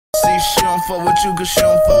see she don't fuck with you cause she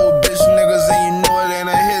don't fuck with bitch niggas, and you know it ain't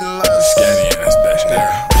a hidden love. Scanny ass bitch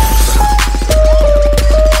there.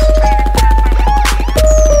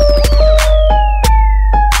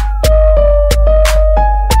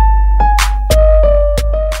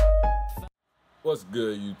 What's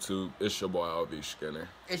good, YouTube? It's your boy LV Skinner.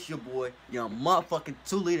 It's your boy, young motherfucking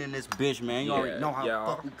 2-liter in this bitch, man. You already know how the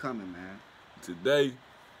fuck we coming, man. Today,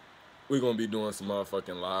 we're gonna be doing some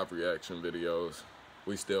motherfucking live reaction videos.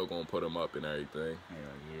 We still gonna put them up and everything.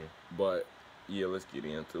 Hell yeah. But, yeah, let's get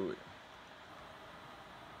into it.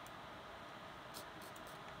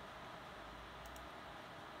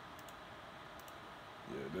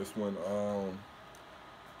 Yeah, this one,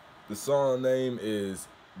 the song name is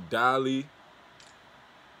Dali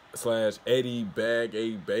 / Eddie Bag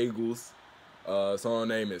A Bagels. Song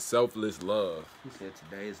name is Selfless Love. He said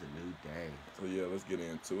today is a new day. So yeah, let's get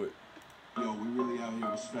into it. Yo, we really out here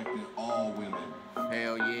respecting all women.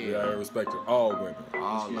 Hell yeah. We out here respecting all women.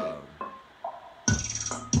 All of them.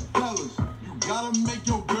 Fellas, you gotta make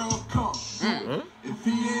your girl come. If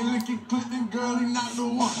he ain't licking Clinton, girl, he not the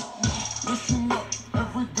one. Listen up,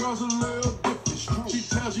 every girl's a little different. She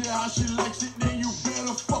tells you how she likes it, then you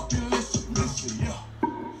better fucking listen. Listen, yeah.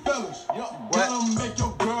 Fellas, you gotta make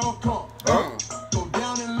your girl come. Go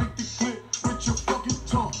down and lick the clip with your fucking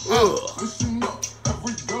tongue. Listen up,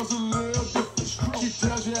 every girl's a little different. She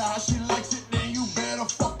tells you how she likes it, then you better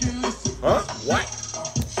fucking listen. What?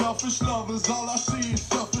 Selfish lovers, all I see is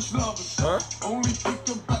selfish lovers. Only think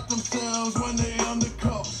about themselves when they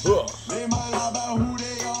undercover. They might lie about who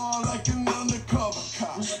they are like an undercover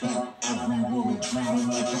cop. Respect every woman, treat her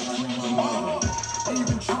like a queen mother.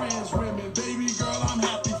 Even trans women, baby girl, I'm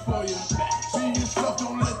happy for you. See yourself,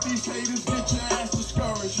 don't let these haters get your ass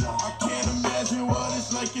discouraged. I can't imagine what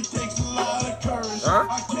it's like, it takes a lot of courage.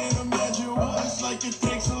 I can't imagine what it's like, it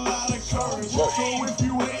takes a lot of courage. So if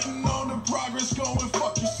you hating on the progress, go and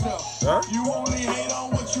fuck yourself. You only hate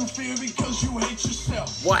on what you feel because you hate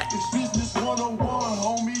yourself. What? It's business 101,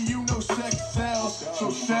 homie, you know sex sells. So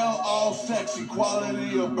sell all sex,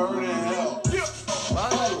 equality or burn in hell.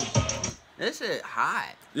 This shit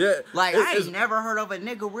hot. Yeah. Like, I ain't never heard of a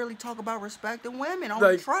nigga really talk about respecting women on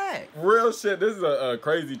the track. Real shit. This is a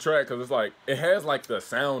crazy track because it's like, it has like the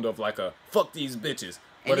sound of like a fuck these bitches.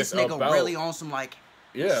 And this nigga really on some like,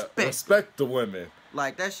 respect the women.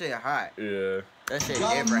 Like, that shit hot. Yeah. That shit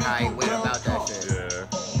different how he went about that shit. Yeah.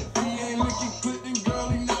 If he ain't looking Clinton, girl,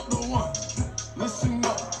 he not the one. Listen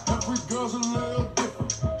up, every girl's a little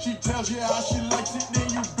different. She tells you how she likes it, then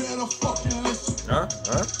you better fucking listen.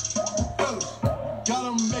 Fellas,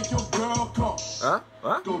 gotta make your girl come.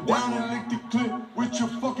 Go down and lick the clip with your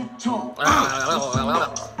fucking tongue. Listen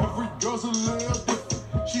up, every girl's a little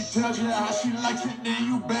different. She tells you how she likes it, then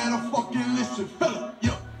you better fucking listen. Fella,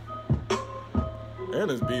 yo. And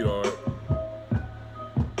it's beat hard.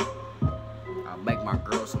 I make my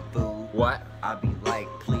girl some food. What? I be like,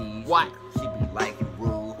 please. What? She be like, you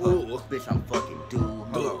rude. Bitch, I'm fucking dude.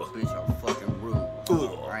 Bitch, I'm fucking rude.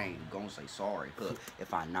 I ain't gonna say sorry.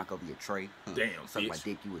 If I knock over your tray, damn, suck bitch. my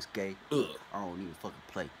dick, you was gay. I don't even fucking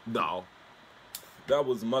play. No. That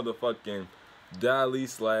was motherfucking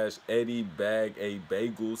Dali / Eddie Bag A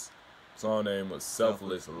Bagels. Song name was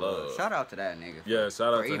Selfless Love. Shout out to that nigga. Yeah,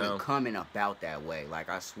 shout out to even him. coming about that way. Like,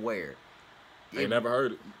 I swear. They never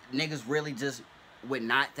heard it. Niggas really just would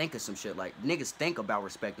not think of some shit. Like, niggas think about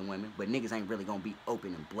respecting women, but niggas ain't really gonna be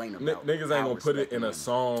open and blatant about niggas ain't gonna put it in a women.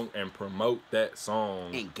 song and promote that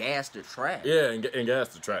song. And gas the track. Yeah, and gas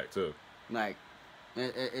the track, too. Like,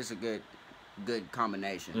 it's a good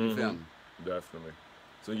combination. You feel me? Definitely.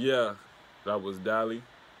 So, yeah, that was Dali.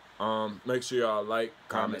 Make sure y'all like,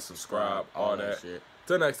 comment, subscribe, all that shit.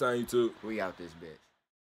 Till next time, YouTube. We out this bitch.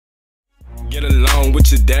 Get along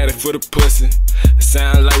with your daddy for the pussy. It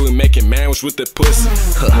sound like we making marriage with the pussy.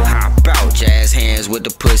 Hop out, jazz hands with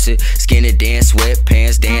the pussy. Skinny dance,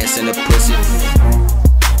 sweatpants, dance in the pussy.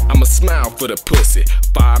 I'ma smile for the pussy.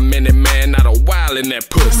 5-minute man, not a while in that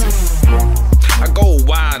pussy. I go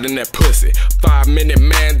wild in that pussy. 5-minute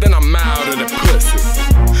man, then I'm out of the pussy.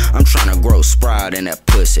 I'm tryna grow sprout in that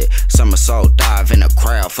pussy. Somersault dive in the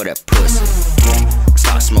crowd for that pussy.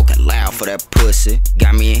 Start smoking loud for that pussy.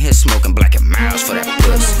 Got me in here smoking black and miles for that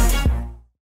pussy.